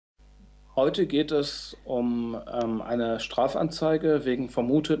Heute geht es um eine Strafanzeige wegen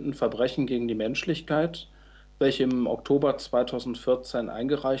vermuteten Verbrechen gegen die Menschlichkeit, welche im Oktober 2014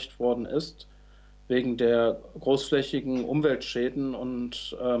 eingereicht worden ist, wegen der großflächigen Umweltschäden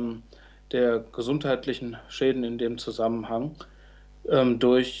und der gesundheitlichen Schäden in dem Zusammenhang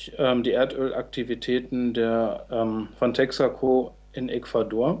durch die Erdölaktivitäten von Texaco in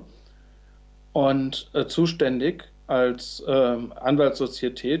Ecuador. Und zuständig als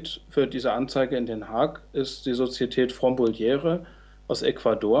Anwaltssozietät für diese Anzeige in Den Haag ist die Societät Fromboliere aus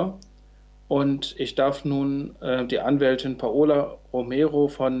Ecuador. Und ich darf nun die Anwältin Paola Romero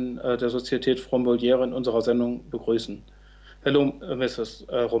von der Societät Fromboliere in unserer Sendung begrüßen. Hello, Mrs.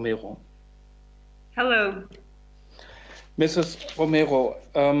 Romero. Hello. Mrs. Romero,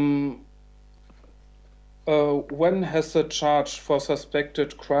 when has the charge for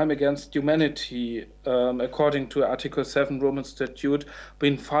suspected crime against humanity, according to Article 7 Roman Statute,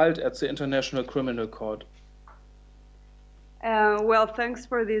 been filed at the International Criminal Court? Well, thanks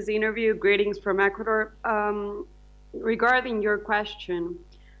for this interview. Greetings from Ecuador. Regarding your question,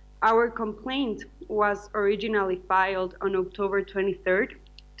 our complaint was originally filed on October 23rd,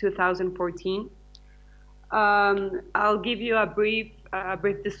 2014. I'll give you a brief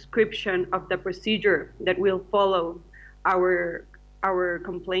description of the procedure that will follow our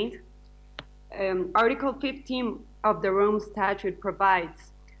complaint. Article 15 of the Rome Statute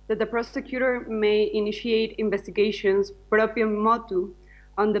provides that the prosecutor may initiate investigations proprio motu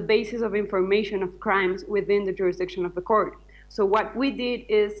on the basis of information of crimes within the jurisdiction of the court. So what we did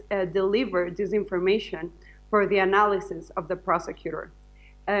is deliver this information for the analysis of the prosecutor.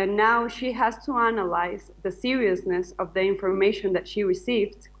 Now she has to analyze the seriousness of the information that she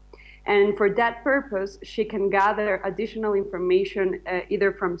received, and for that purpose she can gather additional information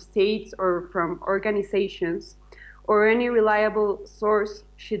either from states or from organizations or any reliable source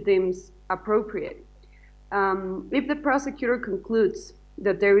she deems appropriate. If the prosecutor concludes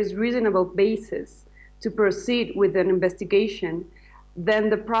that there is reasonable basis to proceed with an investigation, then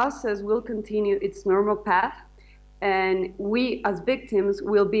the process will continue its normal path, and we as victims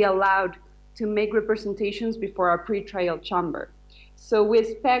will be allowed to make representations before a pretrial chamber. So we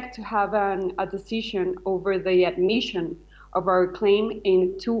expect to have a decision over the admission of our claim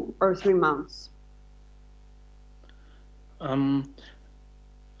in 2 or 3 months.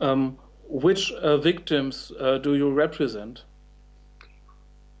 Which victims do you represent?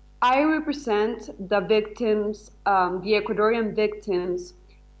 I represent the victims, the Ecuadorian victims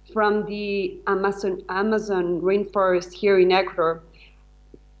from the Amazon rainforest here in Ecuador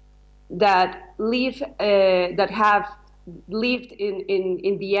that have lived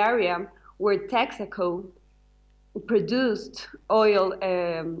in the area where Texaco produced oil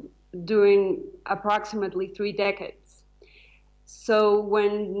during approximately 3 decades. So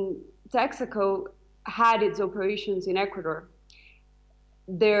when Texaco had its operations in Ecuador,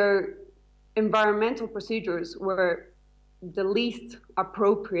 their environmental procedures were the least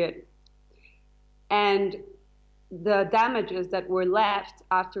appropriate, and the damages that were left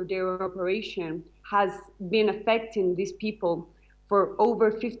after their operation has been affecting these people for over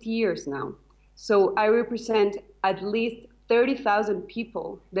 50 years now. So I represent at least 30,000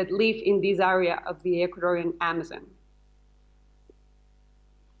 people that live in this area of the Ecuadorian Amazon.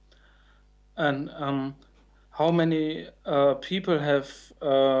 And how many people have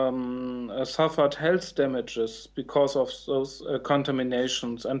suffered health damages because of those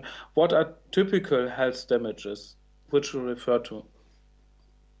contaminations, and what are typical health damages which you refer to?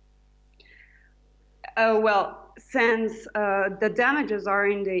 Well, since the damages are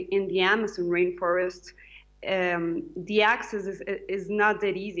in the Amazon rainforest, the access is not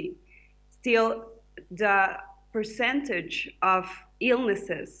that easy. Still, the percentage of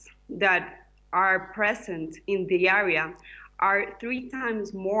illnesses that are present in the area are 3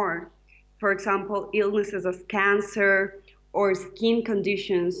 times more. For example, illnesses of cancer or skin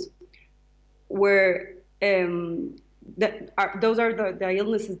conditions, where those are the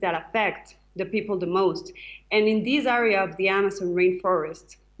illnesses that affect the people the most. And in this area of the Amazon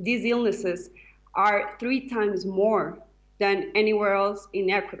rainforest, these illnesses are 3 times more than anywhere else in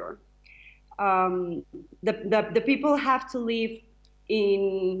Ecuador. The people have to live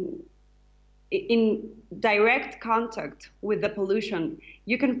in direct contact with the pollution.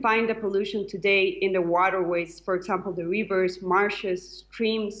 You can find the pollution today in the waterways, for example, the rivers, marshes,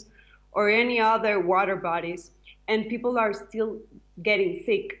 streams, or any other water bodies, and people are still getting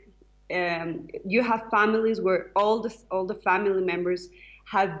sick. You have families where all the family members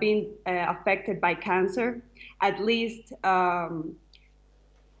have been affected by cancer. At least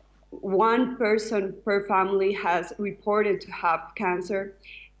 1 person per family has reported to have cancer.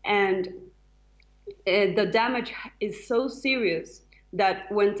 And the damage is so serious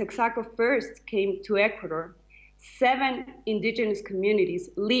that when Texaco first came to Ecuador, 7 indigenous communities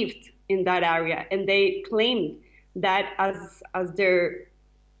lived in that area, and they claimed that as their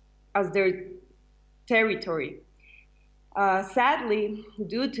territory. Sadly,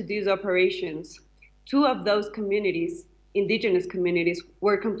 due to these operations, 2 of those communities, indigenous communities,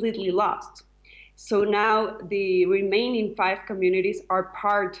 were completely lost. So now the remaining 5 communities are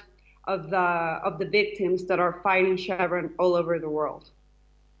part of the victims that are fighting Chevron all over the world.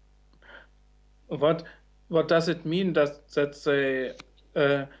 What does it mean that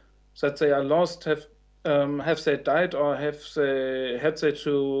they are lost? Have they died, or had they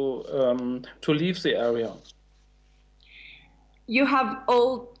to leave the area? You have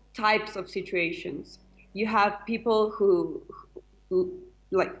all types of situations. You have people who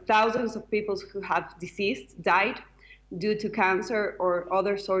like thousands of people who have deceased, died due to cancer or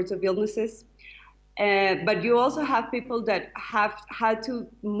other sorts of illnesses. But you also have people that have had to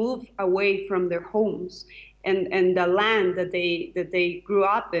move away from their homes and the land that they grew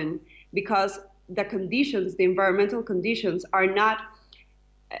up in, because the conditions, the environmental conditions, are not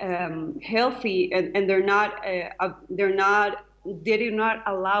healthy, and they do not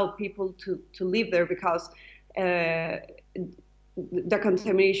allow people to live there, because the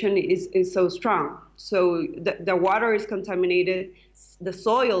contamination is so strong. So the water is contaminated, the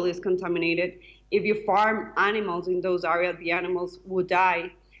soil is contaminated. If you farm animals in those areas, the animals would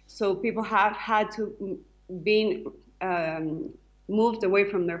die. So people have had to be moved away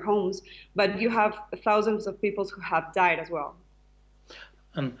from their homes, but you have thousands of people who have died as well.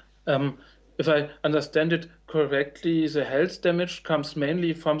 And if I understand it correctly, the health damage comes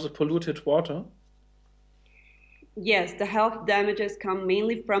mainly from the polluted water? Yes, the health damages come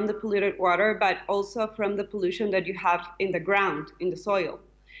mainly from the polluted water, but also from the pollution that you have in the ground, in the soil.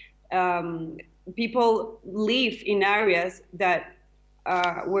 People live in areas that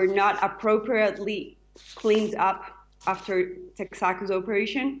were not appropriately cleaned up after Texaco's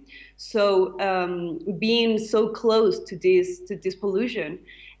operation. So being so close to this pollution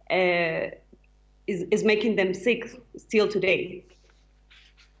is making them sick still today.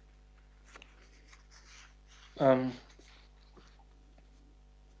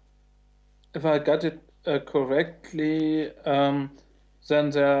 If I got it correctly, then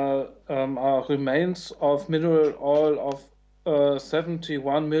there are remains of mineral oil of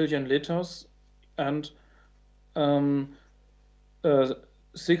 71 million liters and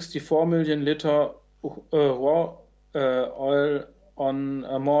 64 million liter raw oil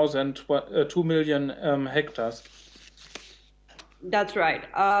on more than 2 million hectares. That's right.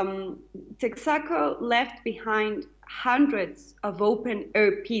 Texaco left behind hundreds of open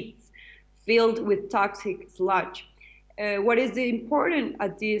air pits filled with toxic sludge. What is important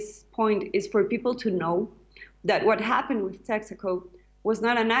at this point is for people to know that what happened with Texaco was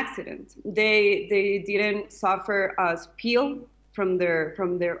not an accident. They didn't suffer a spill from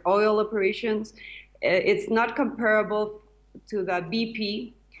their oil operations. It's not comparable to the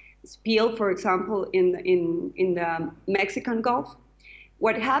BP spill, for example, in the Mexican Gulf.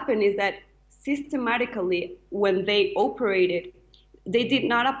 What happened is that systematically, when they operated, they did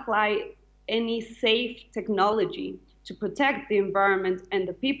not apply any safe technology to protect the environment and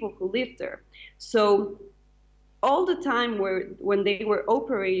the people who live there. So all the time when they were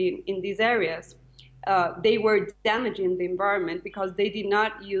operating in these areas, they were damaging the environment because they did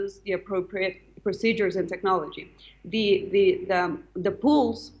not use the appropriate procedures and technology. The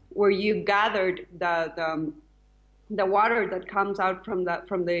pools where you gathered the water that comes out from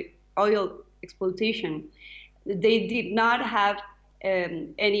the oil exploitation, they did not have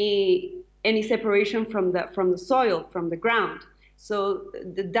any separation from the soil, from the ground. So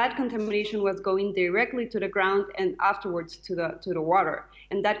that contamination was going directly to the ground and afterwards to the water,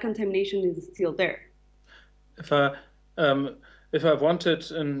 and that contamination is still there. If I wanted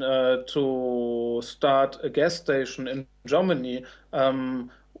to start a gas station in Germany,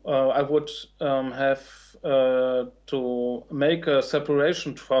 I would have to make a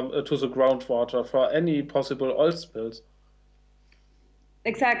separation to the groundwater for any possible oil spills.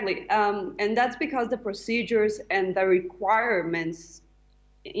 Exactly, and that's because the procedures and the requirements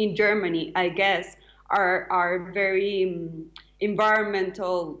in Germany, I guess, are very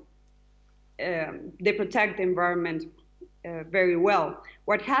environmental. They protect the environment very well.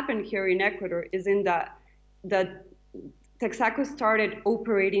 What happened here in Ecuador is that Texaco started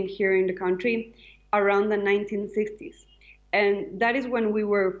operating here in the country around the 1960s, and that is when we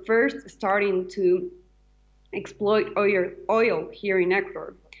were first starting to exploit oil here in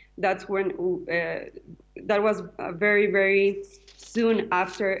Ecuador. That's when that was a very, very soon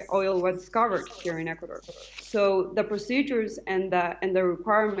after oil was discovered here in Ecuador. So the procedures and the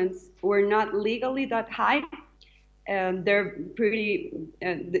requirements were not legally that high. They're pretty,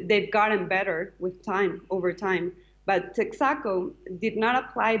 they've gotten better with time, over time. But Texaco did not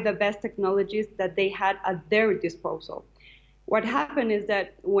apply the best technologies that they had at their disposal. What happened is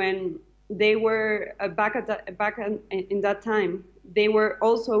that when they were in that time, they were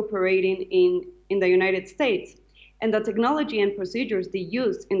also operating in the United States, and the technology and procedures they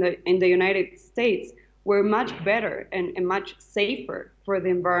used in the United States were much better and much safer for the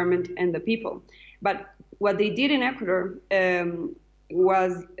environment and the people. But what they did in Ecuador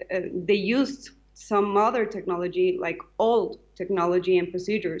was they used some other technology, like old technology and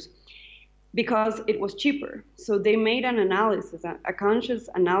procedures, because it was cheaper. So they made an analysis, a conscious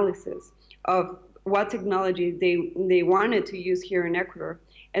analysis of what technology they wanted to use here in Ecuador,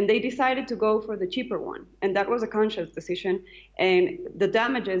 and they decided to go for the cheaper one. And that was a conscious decision. And the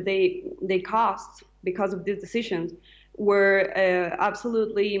damages they caused because of these decisions were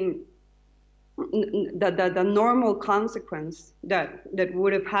absolutely the normal consequence that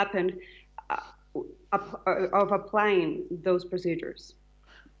would have happened of applying those procedures.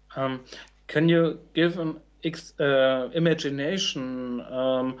 Can you give an imagination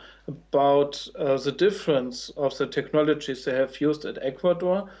about the difference of the technologies they have used at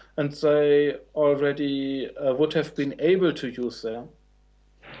Ecuador and they already would have been able to use there?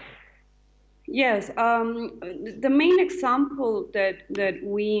 Yes, the main example that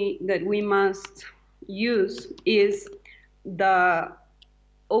we must use is the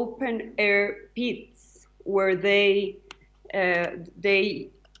open air pits where they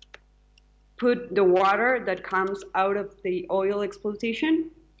put the water that comes out of the oil exploitation.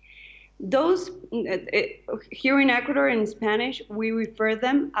 Those, here in Ecuador in Spanish, we refer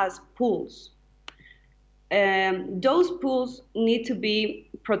them as pools. Those pools need to be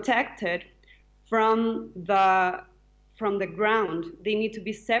protected from the ground. They need to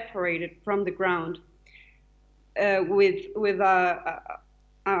be separated from the ground with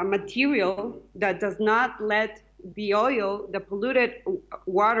a material that does not let the oil, the polluted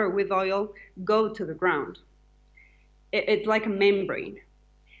water with oil, go to the ground. It's like a membrane.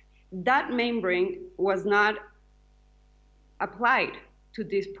 That membrane was not applied to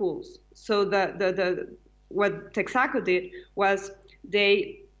these pools. So what Texaco did was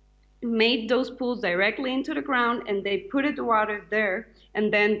they made those pools directly into the ground, and they put the water there,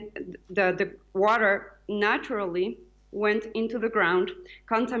 and then the water naturally went into the ground,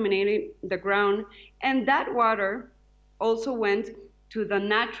 contaminated the ground, and that water also went to the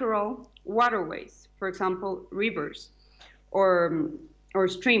natural waterways, for example, rivers or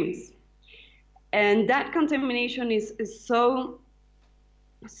streams. And that contamination is so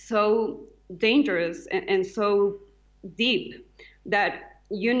dangerous and so deep that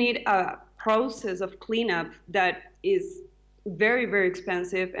you need a process of cleanup that is very, very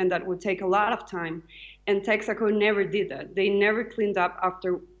expensive and that would take a lot of time. And Texaco never did that. They never cleaned up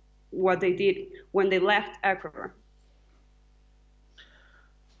after what they did when they left Ecuador.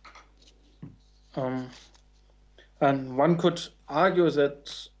 And one could argue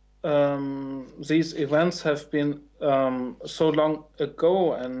that these events have been so long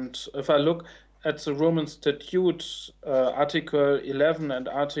ago, and if I look at the Roman Statute, Article 11 and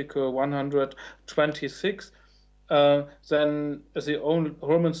Article 126, then the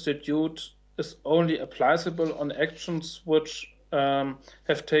Roman Statute is only applicable on actions which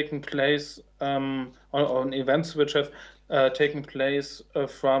have taken place, on events which have taken place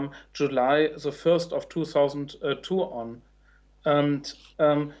from July the 1st of 2002 on. And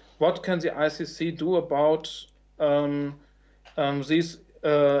what can the ICC do about these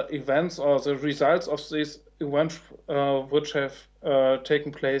events or the results of these events which have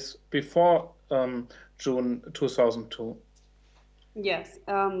taken place before June 2002? Yes,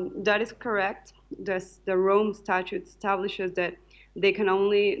 that is correct. The Rome Statute establishes that they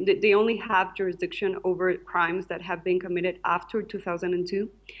only have jurisdiction over crimes that have been committed after 2002.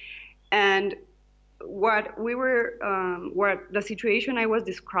 And what the situation I was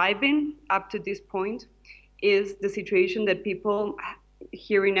describing up to this point is the situation that people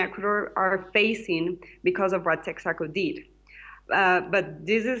here in Ecuador are facing because of what Texaco did. But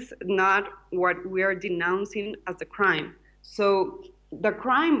this is not what we are denouncing as a crime. So the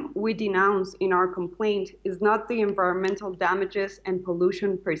crime we denounce in our complaint is not the environmental damages and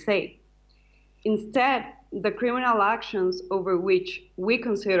pollution per se. Instead, the criminal actions over which we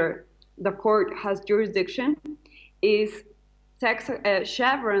consider the court has jurisdiction is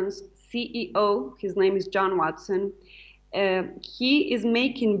Chevron's CEO, his name is John Watson, he is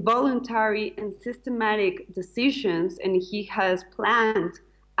making voluntary and systematic decisions, and he has planned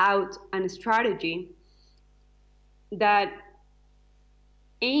out a strategy that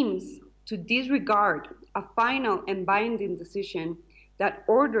aims to disregard a final and binding decision that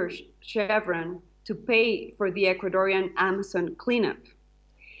orders Chevron to pay for the Ecuadorian Amazon cleanup.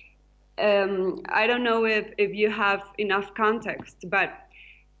 I don't know if you have enough context, but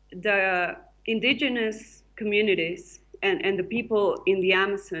the indigenous communities and the people in the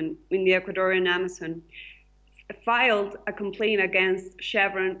Amazon, in the Ecuadorian Amazon, filed a complaint against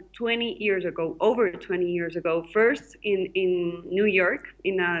Chevron 20 years ago, over 20 years ago, first in New York,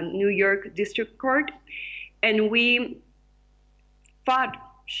 in a New York district court, and we fought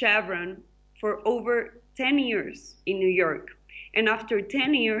Chevron for over 10 years in New York. And after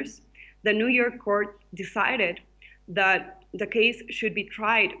 10 years, the New York court decided that the case should be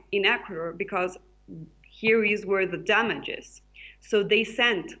tried in Ecuador because here is where the damage is. So they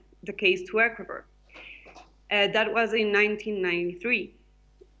sent the case to Ecuador. That was in 1993.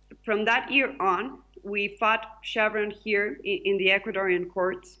 From that year on, we fought Chevron here in the Ecuadorian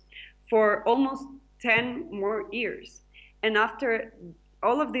courts for almost 10 more years. And after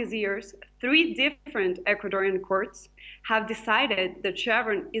all of these years, 3 different Ecuadorian courts have decided that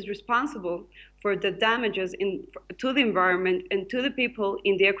Chevron is responsible for the damages to the environment and to the people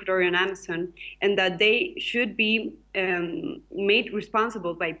in the Ecuadorian Amazon, and that they should be made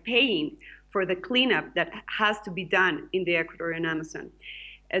responsible by paying for the cleanup that has to be done in the Ecuadorian Amazon.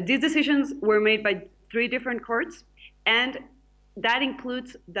 These decisions were made by 3 different courts, and that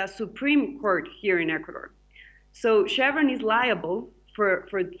includes the Supreme Court here in Ecuador. So Chevron is liable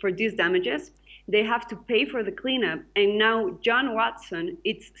for these damages. They have to pay for the cleanup, and now John Watson,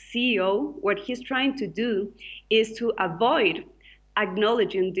 its CEO, what he's trying to do is to avoid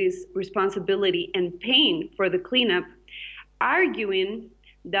acknowledging this responsibility and paying for the cleanup, arguing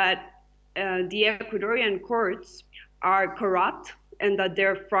that the Ecuadorian courts are corrupt and that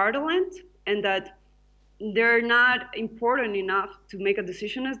they're fraudulent and that they're not important enough to make a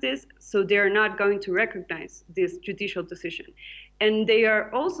decision as this, so they're not going to recognize this judicial decision. And they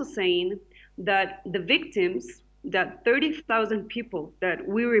are also saying that the victims, that 30,000 people that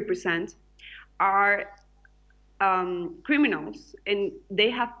we represent, are criminals, and they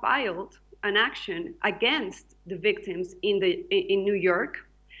have filed an action against the victims in New York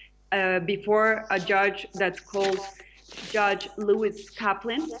before a judge that's called Judge Lewis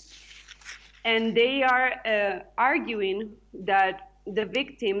Kaplan. And they are arguing that the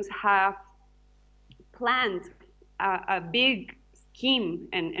victims have planned a big scheme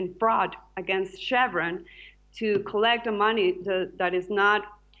and fraud against Chevron to collect the money that is not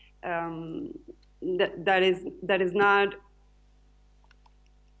that is not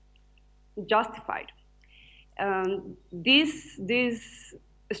justified. This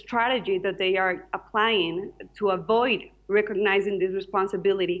strategy that they are applying to avoid recognizing this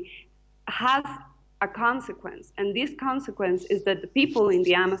responsibility has a consequence, and this consequence is that the people in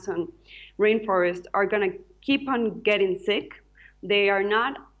the Amazon rainforest are going to keep on getting sick. They are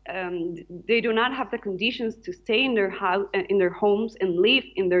not, they do not have the conditions to stay in their house, in their homes, and live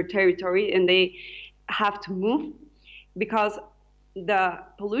in their territory, and they have to move because the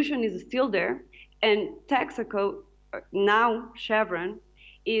pollution is still there. And Texaco, now Chevron,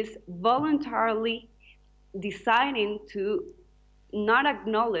 is voluntarily deciding to not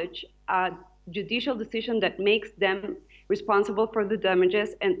acknowledge a judicial decision that makes them responsible for the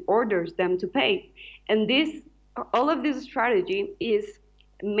damages and orders them to pay. And this, all of this strategy is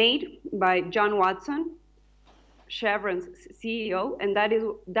made by John Watson, Chevron's CEO, and that is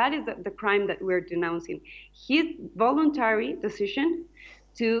the crime that we're denouncing. His voluntary decision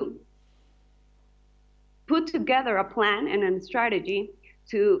to put together a plan and a strategy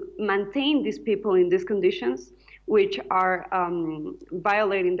to maintain these people in these conditions, which are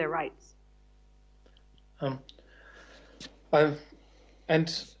violating their rights.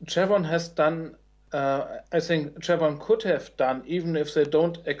 And Chevron has done, I think Chevron could have done, even if they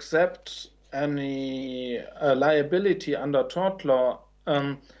don't accept any liability under tort law. I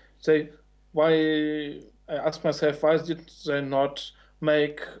ask myself, why did they not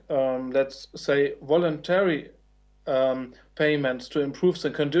make, let's say, voluntary payments to improve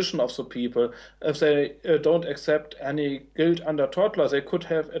the condition of the people? If they don't accept any guilt under tort law, they could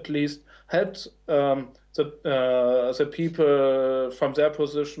have at least helped the people from their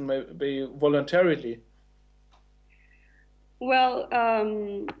position, maybe voluntarily. Well,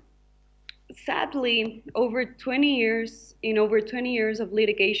 sadly, over 20 years of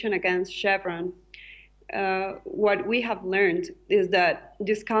litigation against Chevron, what we have learned is that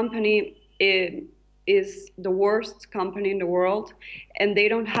this company is is the worst company in the world, and they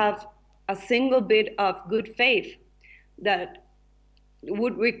don't have a single bit of good faith that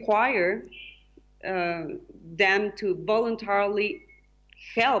would require them to voluntarily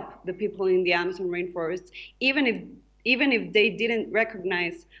help the people in the Amazon rainforest, even if they didn't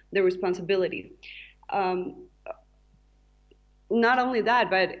recognize the responsibility. Not only that,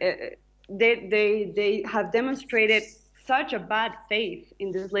 but they have demonstrated such a bad faith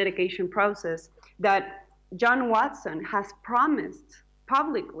in this litigation process that John Watson has promised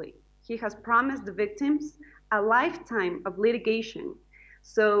publicly, he has promised the victims a lifetime of litigation.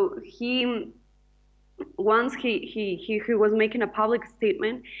 So once he was making a public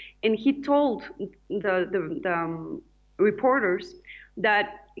statement, and he told the reporters that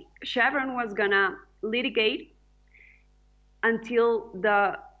Chevron was gonna litigate until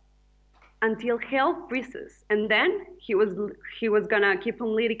hell freezes, and then he was gonna keep on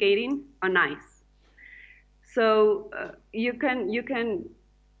litigating on ice. So you can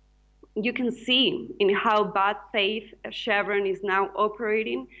see in how bad faith Chevron is now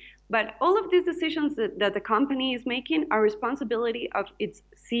operating. But all of these decisions that the company is making are responsibility of its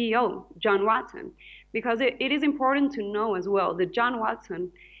CEO, John Watson, because it is important to know as well that John Watson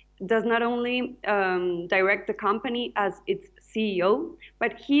does not only direct the company as its CEO,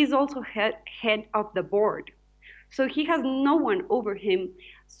 but he is also head of the board. So he has no one over him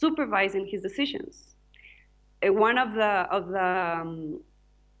supervising his decisions. One of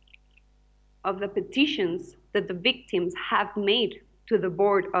the petitions that the victims have made to the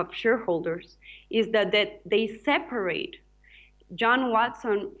board of shareholders is that they separate John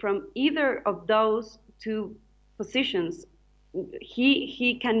Watson from either of those two positions.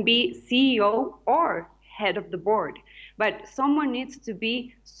 He can be CEO or head of the board, but someone needs to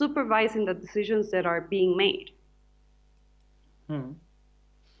be supervising the decisions that are being made.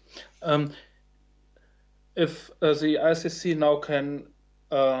 If the ICC now can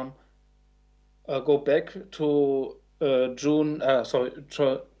go back to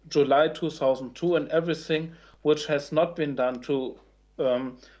July 2002 and everything which has not been done to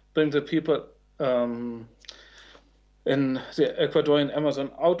bring the people in the Ecuadorian Amazon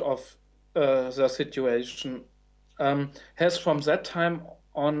out of the situation, has from that time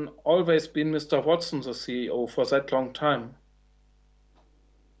on always been Mr. Watson the CEO for that long time?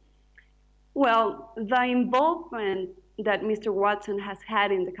 Well, the involvement that Mr. Watson has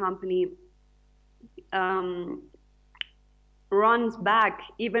had in the company runs back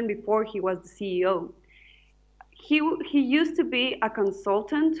even before he was the CEO. He used to be a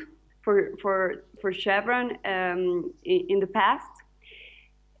consultant for Chevron in the past,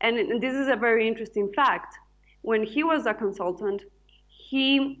 and this is a very interesting fact. When he was a consultant,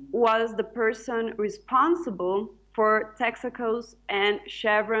 he was the person responsible for Texacos and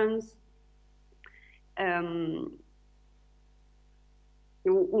Chevron's.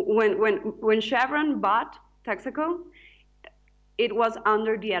 When Chevron bought Texaco, it was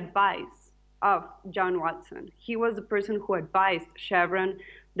under the advice of John Watson. He was the person who advised Chevron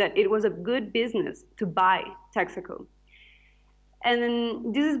that it was a good business to buy Texaco.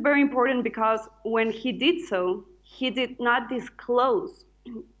 And this is very important because when he did so, he did not disclose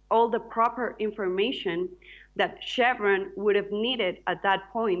all the proper information that Chevron would have needed at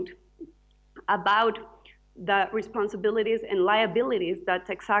that point about the responsibilities and liabilities that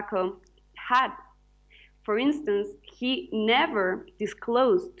Texaco had. For instance, he never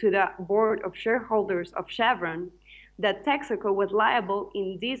disclosed to the board of shareholders of Chevron that Texaco was liable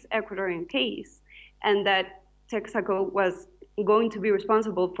in this Ecuadorian case, and that Texaco was going to be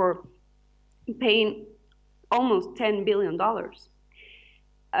responsible for paying almost $10 billion.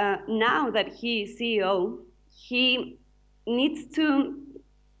 Now that he is CEO, he needs to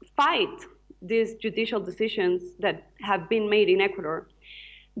fight these judicial decisions that have been made in Ecuador,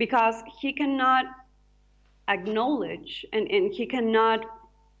 because he cannot acknowledge and he cannot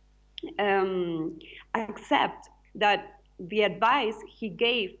accept that the advice he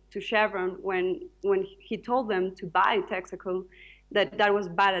gave to Chevron when he told them to buy Texaco, that was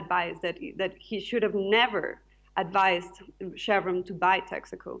bad advice, that he should have never advised Chevron to buy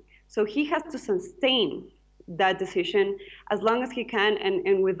Texaco. So he has to sustain that decision as long as he can,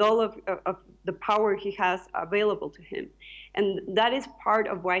 and with all of the power he has available to him. And that is part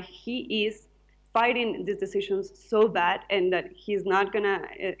of why he is fighting these decisions so bad, and that he's not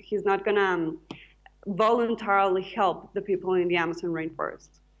gonna voluntarily help the people in the Amazon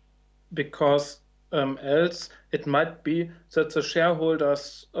rainforest. Because else it might be that the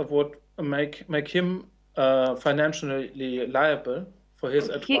shareholders would make him financially liable for his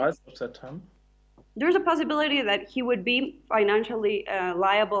advice at that time. There's a possibility that he would be financially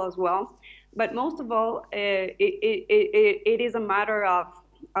liable as well, But most of all, it is a matter of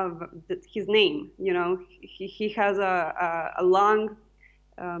his name. You know, he has a long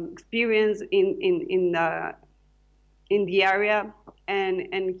experience in the area,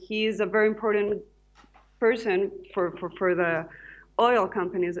 and he is a very important person for the oil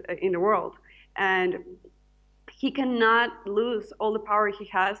companies in the world, and he cannot lose all the power he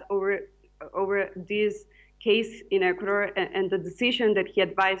has over this case in Ecuador and the decision that he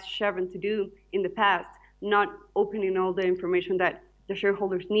advised Chevron to do in the past, not opening all the information that the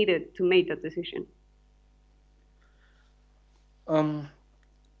shareholders needed to make that decision.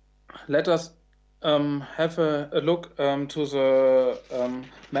 Let us have a look to the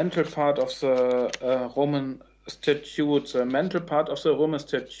mental part of the Roman Statute. The mental part of the Roman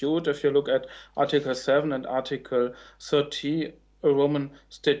Statute, if you look at Article 7 and Article 30, a Roman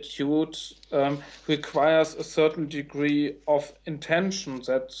Statute requires a certain degree of intention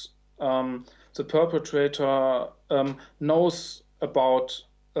that the perpetrator knows about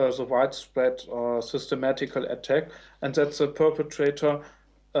the widespread or systematical attack, and that the perpetrator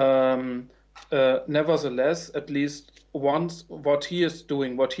nevertheless at least wants what he is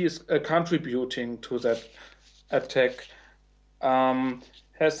doing, what he is contributing to that attack,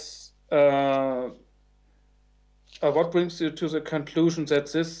 has what brings you to the conclusion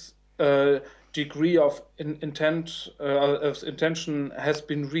that this degree of intention has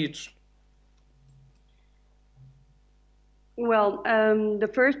been reached? Well, the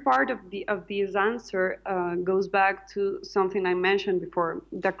first part of this answer goes back to something I mentioned before.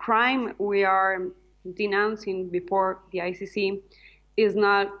 The crime we are denouncing before the ICC is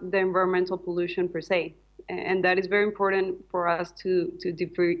not the environmental pollution per se, and that is very important for us to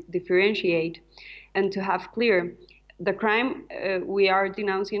differentiate and to have clear. The crime we are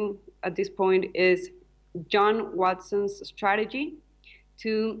denouncing at this point is John Watson's strategy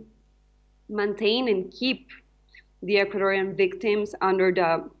to maintain and keep the Ecuadorian victims under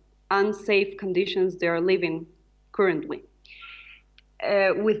the unsafe conditions they are living currently.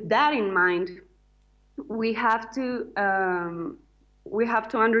 With that in mind, we have to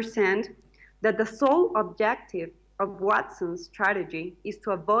understand that the sole objective of Watson's strategy is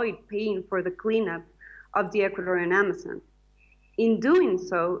to avoid paying for the cleanup of the Ecuadorian Amazon. In doing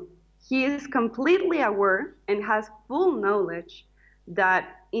so, he is completely aware and has full knowledge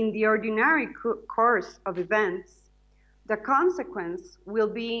that in the ordinary course of events, the consequence will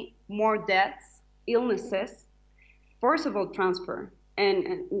be more deaths, illnesses, forcible transfer,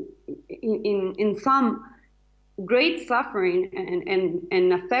 and in some great suffering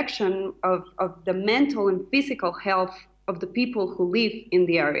and affection of the mental and physical health of the people who live in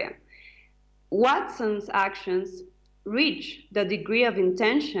the area. Watson's actions reach the degree of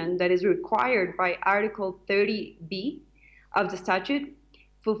intention that is required by Article 30B of the statute,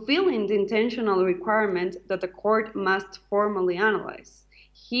 fulfilling the intentional requirement that the court must formally analyze.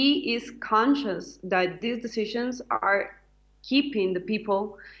 He is conscious that these decisions are keeping the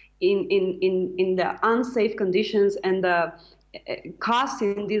people in the unsafe conditions and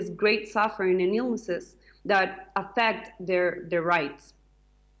causing this great suffering and illnesses that affect their rights.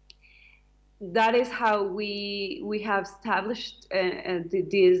 That is how we have established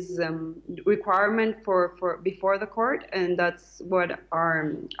this requirement for before the court, and that's what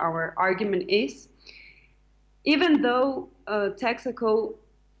our argument is. Even though Texaco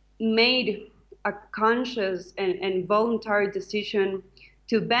made a conscious and voluntary decision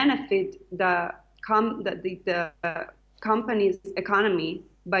to benefit the company's economy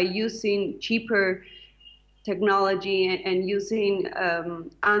by using cheaper technology and using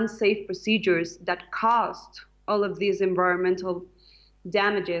unsafe procedures that caused all of these environmental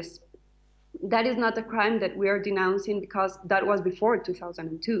damages, that is not a crime that we are denouncing because that was before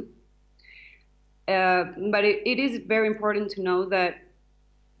 2002. But it is very important to know that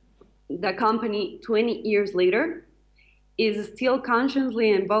the company 20 years later is still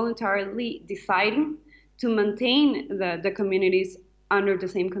consciously and voluntarily deciding to maintain the communities under the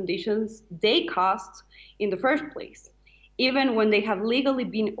same conditions they caused in the first place, even when they have legally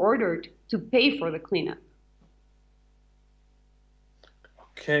been ordered to pay for the cleanup.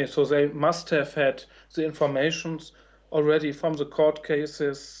 Okay, so they must have had the informations already from the court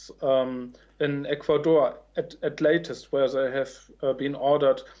cases in Ecuador at latest, where they have been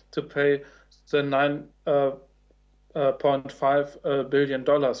ordered to pay the $9.5 billion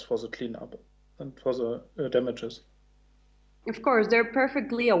for the cleanup and for the damages. Of course, they're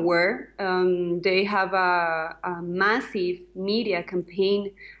perfectly aware. They have a massive media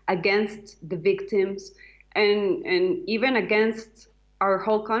campaign against the victims and even against our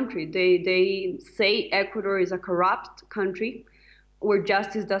whole country. They say Ecuador is a corrupt country where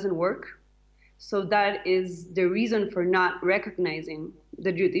justice doesn't work. So that is the reason for not recognizing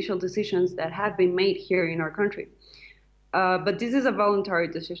the judicial decisions that have been made here in our country. But this is a voluntary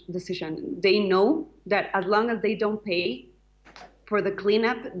decision. They know that as long as they don't pay for the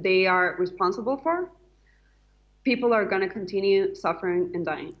cleanup they are responsible for, people are going to continue suffering and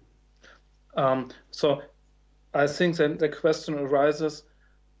dying. So I think then the question arises,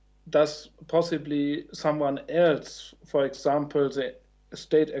 does possibly someone else, for example, the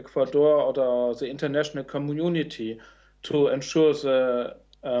state Ecuador or the international community, to ensure the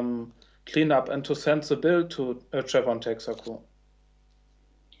cleanup and to send the bill to Chevron-Texaco?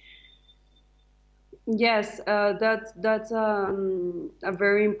 Yes, that's a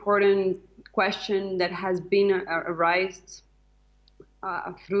very important question that has been arised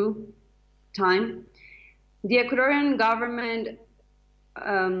through time. The Ecuadorian government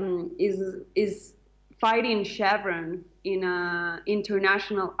is fighting Chevron in an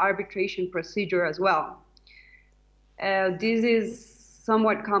international arbitration procedure as well. This is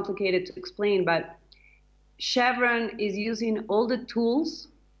somewhat complicated to explain, but Chevron is using all the tools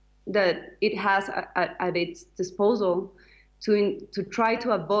that it has at its disposal to try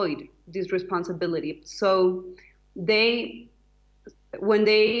to avoid this responsibility. So when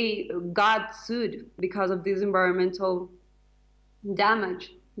they got sued because of this environmental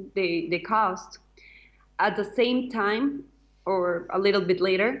damage they caused, at the same time or a little bit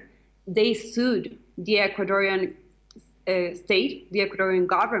later, they sued the Ecuadorian state, the Ecuadorian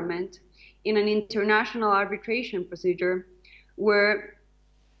government, in an international arbitration procedure where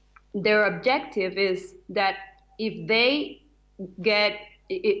their objective is that if they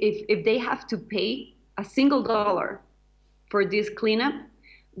have to pay a single dollar for this cleanup,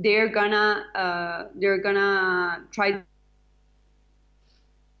 they're gonna try to.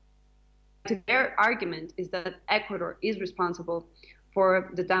 Their argument is that Ecuador is responsible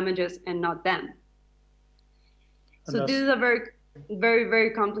for the damages and not them. So this is a very, very, very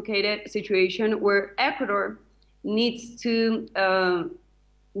complicated situation where Ecuador needs to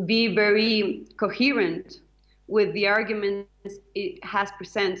be very coherent with the arguments it has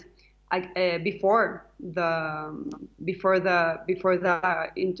presented before the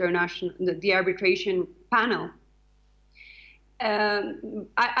international the arbitration panel.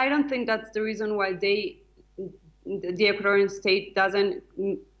 I don't think that's the reason why the Ecuadorian state doesn't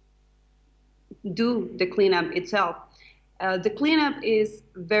do the cleanup itself. The cleanup is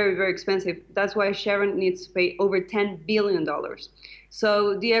very, very expensive. That's why Chevron needs to pay over $10 billion.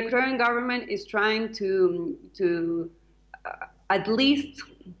 So the Ecuadorian government is trying to at least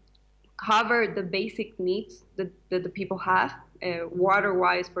cover the basic needs that the people have,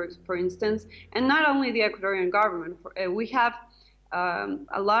 water-wise, for instance, and not only the Ecuadorian government. We have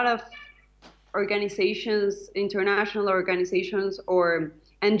a lot of organizations, international organizations or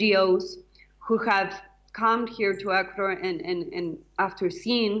NGOs who have come here to Ecuador and after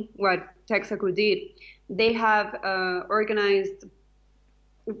seeing what Texaco did, they have organized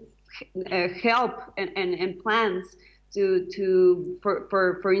help and plans to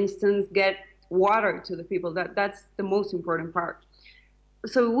for instance, get water to the people. That's the most important part.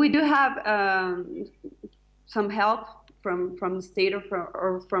 So we do have some help from the state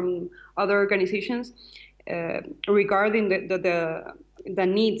or from other organizations regarding the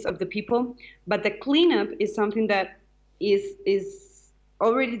needs of the people, but the cleanup is something that is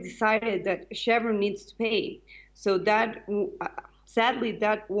already decided that Chevron needs to pay. So that sadly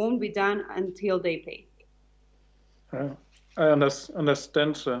that won't be done until they pay. I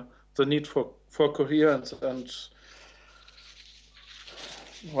understand the need for coherence, and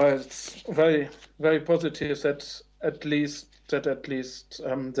well, it's very, very positive that at least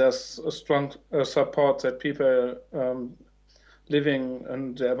there's a strong support that people living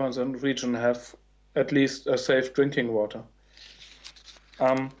in the Amazon region have at least a safe drinking water.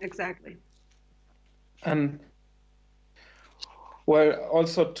 Exactly. And well,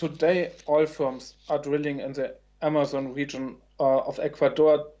 also today, oil firms are drilling in the Amazon region of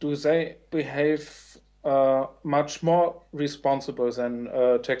Ecuador. Do they behave much more responsible than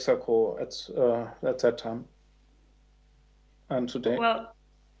Texaco at that time and today? Well,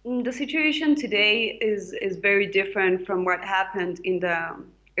 the situation today is very different from what happened in the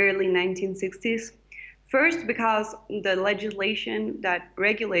early 1960s. First, because the legislation that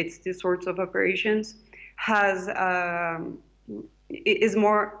regulates these sorts of operations is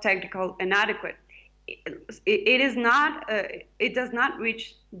more technical and adequate. It does not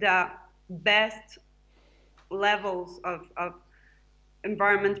reach the best levels of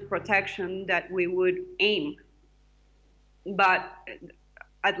environmental protection that we would aim, but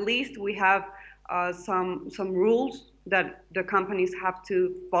at least we have some rules that the companies have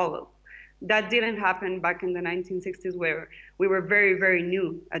to follow. That didn't happen back in the 1960s, where we were very, very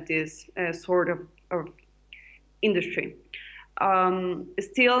new at this sort of industry.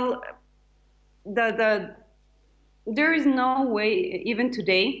 Still, there is no way, even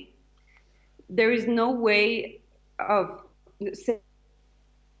today, there is no way of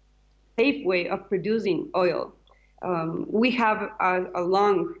safe way of producing oil. We have a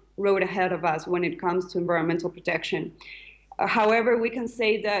long road ahead of us when it comes to environmental protection. However, we can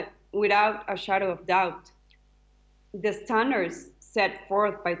say that without a shadow of doubt, the standards set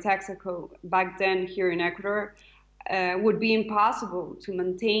forth by Texaco back then here in Ecuador would be impossible to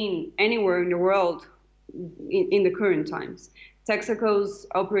maintain anywhere in the world in the current times. Texaco's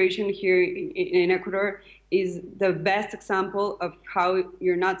operation here in Ecuador is the best example of how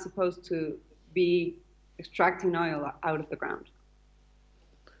you're not supposed to be extracting oil out of the ground.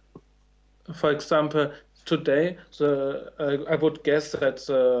 For example, today, I would guess that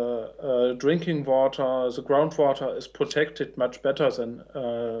the drinking water, the groundwater, is protected much better than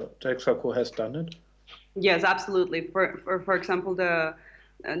Texaco has done it. Yes, absolutely. For example, the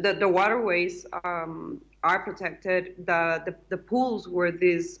waterways are protected. The pools where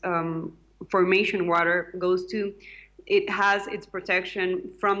this formation water goes to, it has its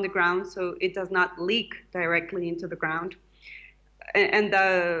protection from the ground, so it does not leak directly into the ground. And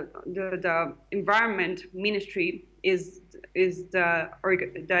the Environment Ministry is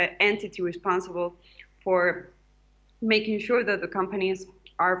the entity responsible for making sure that the companies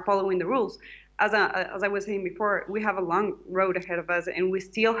are following the rules. As I was saying before, we have a long road ahead of us, and we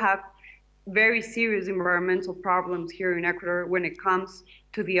still have very serious environmental problems here in Ecuador when it comes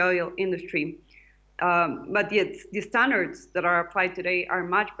to the oil industry. But yet the standards that are applied today are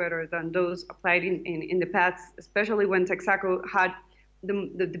much better than those applied in the past, especially when Texaco had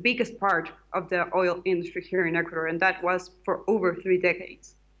the biggest part of the oil industry here in Ecuador, and that was for over 3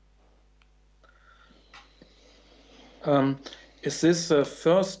 decades. Is this the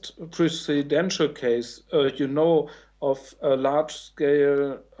first presidential case you know of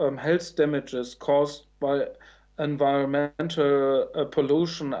large-scale health damages caused by environmental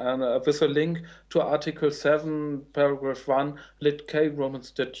pollution and with a link to Article 7, Paragraph 1, Lit K, Roman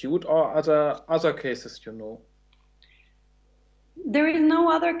Statute, or other cases you know? There is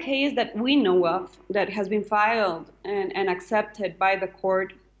no other case that we know of that has been filed and accepted by the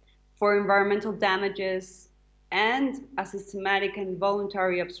court for environmental damages and a systematic and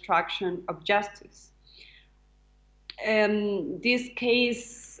voluntary obstruction of justice. This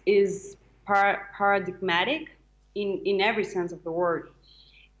case is paradigmatic in every sense of the word.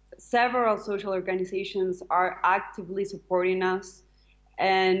 Several social organizations are actively supporting us,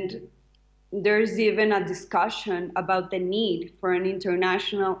 and there's even a discussion about the need for an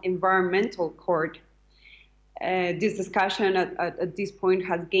international environmental court. This discussion at this point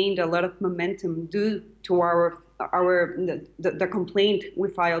has gained a lot of momentum due to the complaint we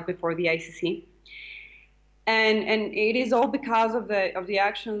filed before the ICC. And it is all because of the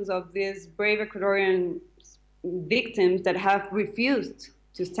actions of these brave Ecuadorian victims that have refused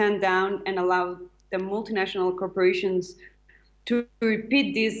to stand down and allow the multinational corporations to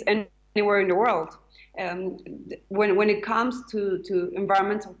repeat this anywhere in the world. When it comes to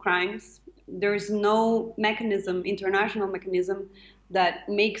environmental crimes, there is no mechanism, international mechanism, that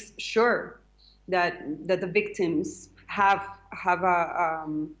makes sure that the victims have a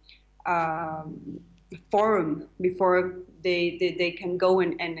forum before they can go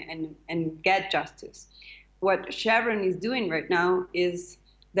and get justice. What Chevron is doing right now is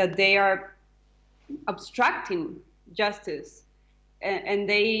that they are obstructing justice, and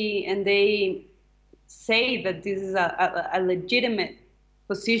they say that this is a legitimate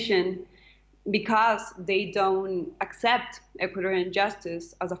position because they don't accept Ecuadorian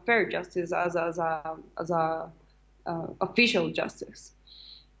justice as a fair justice, as a official justice.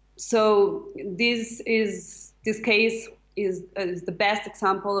 So this case is the best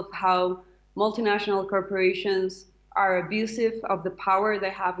example of how multinational corporations are abusive of the power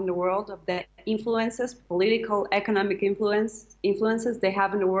they have in the world, of the influences, political, economic influences they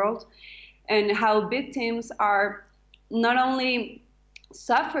have in the world, and how victims are not only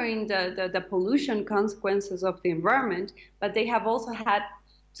suffering the pollution consequences of the environment, but they have also had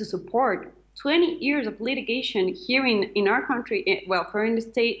to support 20 years of litigation here in our country, well,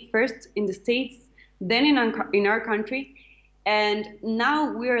 first in the States, then in our country, and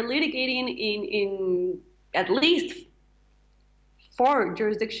now we are litigating in at least 4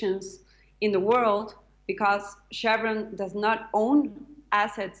 jurisdictions in the world because Chevron does not own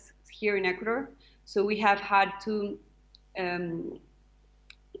assets here in Ecuador, so we have had to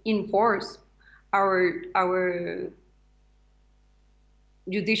enforce our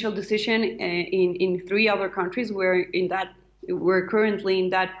judicial decision in 3 other countries. We're currently in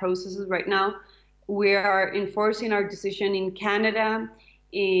that process right now. We are enforcing our decision in Canada,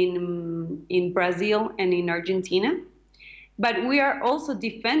 in Brazil, and in Argentina. But we are also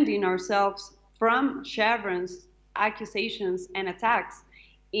defending ourselves from Chevron's accusations and attacks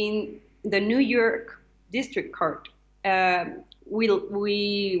in the New York District Court.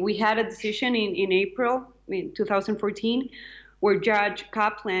 We had a decision in April in 2014 where Judge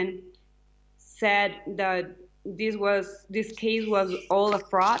Kaplan said that this case was all a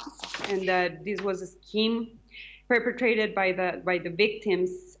fraud and that this was a scheme perpetrated by the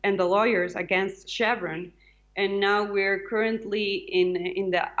victims and the lawyers against Chevron. And now we're currently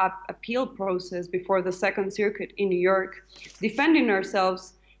in the appeal process before the Second Circuit in New York, defending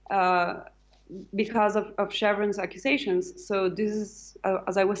ourselves because of Chevron's accusations. So this is,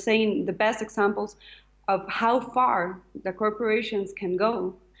 as I was saying, the best examples of how far the corporations can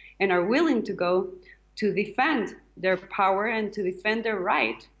go and are willing to go to defend their power and to defend their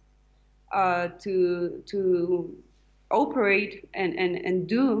right to operate and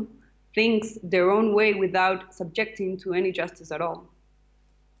do things their own way without subjecting to any justice at all.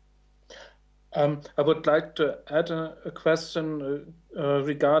 I would like to add a question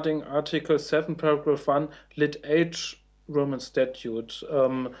regarding Article 7, Paragraph 1, Lit H, Roman Statute,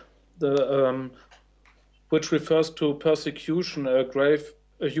 which refers to persecution, grave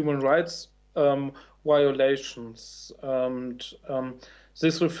human rights violations. And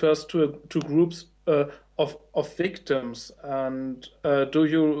this refers to groups of victims. And do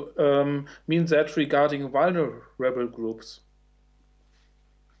you mean that regarding vulnerable groups?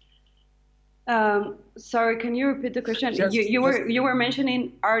 Sorry, can you repeat the question? Yes, you were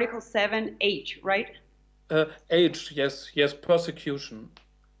mentioning Article 7H, right? H, yes, persecution.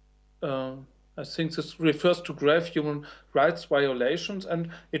 I think this refers to grave human rights violations, and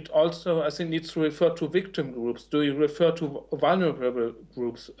it also, I think, needs to refer to victim groups. Do you refer to vulnerable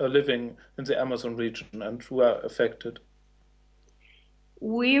groups living in the Amazon region and who are affected?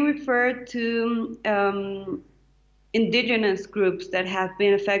 We refer to indigenous groups that have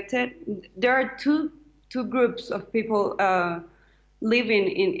been affected. There are two groups of people living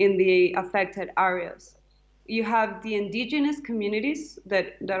in the affected areas. You have the indigenous communities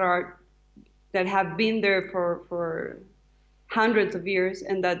that have been there for hundreds of years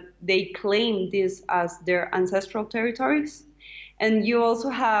and that they claim this as their ancestral territories. And you also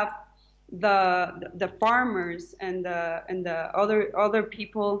have the farmers and the other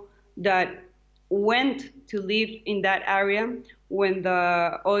people that went to live in that area when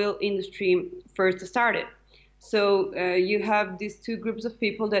the oil industry first started. So you have these two groups of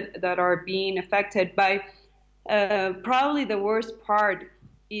people that are being affected by probably the worst part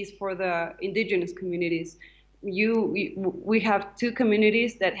is for the indigenous communities. We have two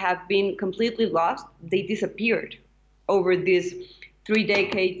communities that have been completely lost. They disappeared over these 3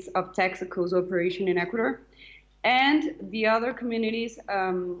 decades of Texacos operation in Ecuador. And the other communities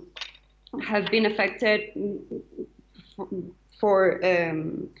have been affected for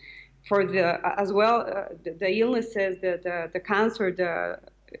the as well the illnesses, the cancer, the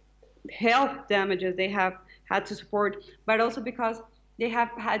health damages they have had to support, but also because they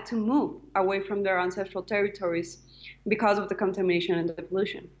have had to move away from their ancestral territories because of the contamination and the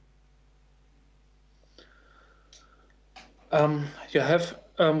pollution. You have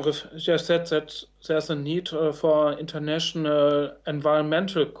just said that there's a need for international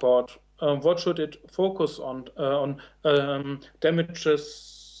environmental court. What should it focus on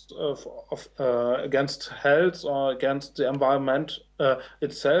damages against health or against the environment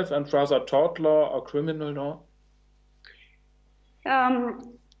itself, and rather tort law or criminal law?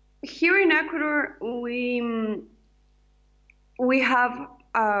 Here in Ecuador, we have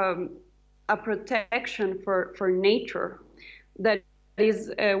a protection for nature that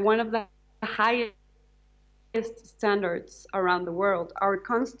is one of the highest standards around the world. Our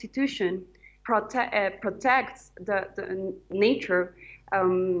constitution protects the nature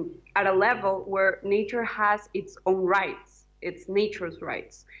at a level where nature has its own rights, its nature's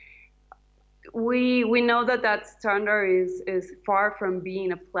rights. We know that standard is far from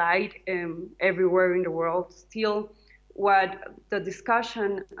being applied everywhere in the world. Still, what the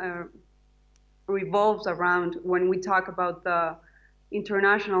discussion revolves around when we talk about the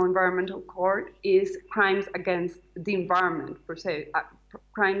International Environmental Court is crimes against the environment, per se,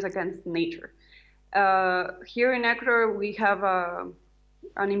 crimes against nature. Here in Ecuador, we have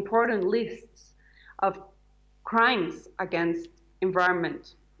an important list of crimes against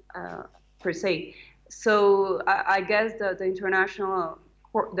environment, per se. So I guess the International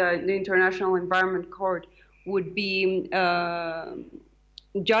Environment Court would be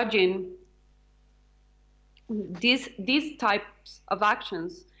judging these types of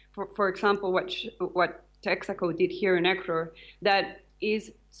actions, for example, what Texaco did here in Ecuador, that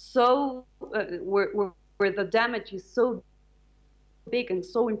is so where the damage is so big and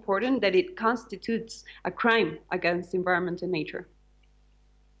so important that it constitutes a crime against the environment and nature.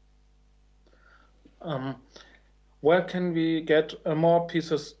 Where can we get more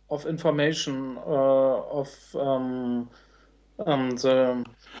pieces of information of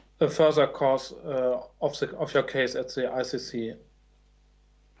the further course of your case at the ICC?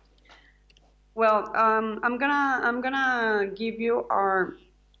 Well, I'm gonna give you our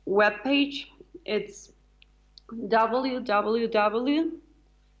webpage. It's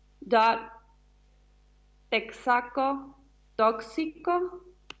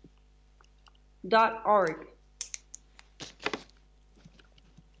www.texacotoxico.org.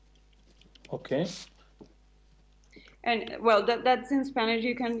 Okay. And well, that's in Spanish.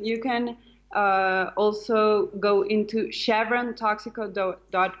 You can also go into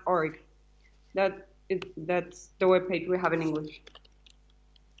chevron-texaco.org. That's the webpage we have in English.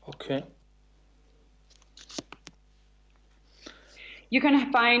 Okay. You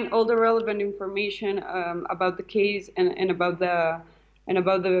can find all the relevant information about the case and about the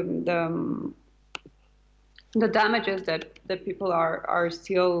damages that people are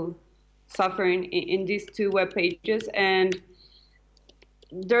still suffering in these two web pages. And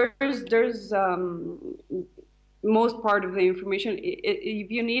there's most part of the information. If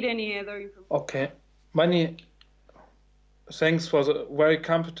you need any other information. Okay. Many thanks for the very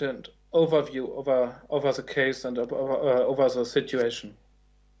competent overview over the case and over the situation.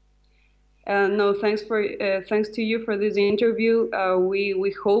 No, thanks to you for this interview.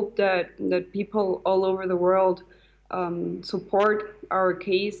 We hope that people all over the world support our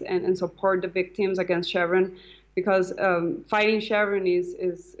case and support the victims against Chevron, because fighting Chevron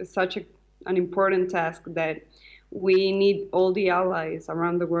is such an important task that we need all the allies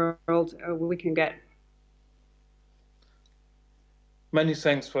around the world we can get. Many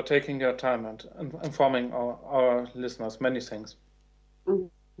thanks for taking your time and informing our listeners. Many thanks.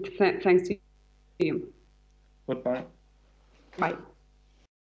 Thanks to you. Goodbye. Bye.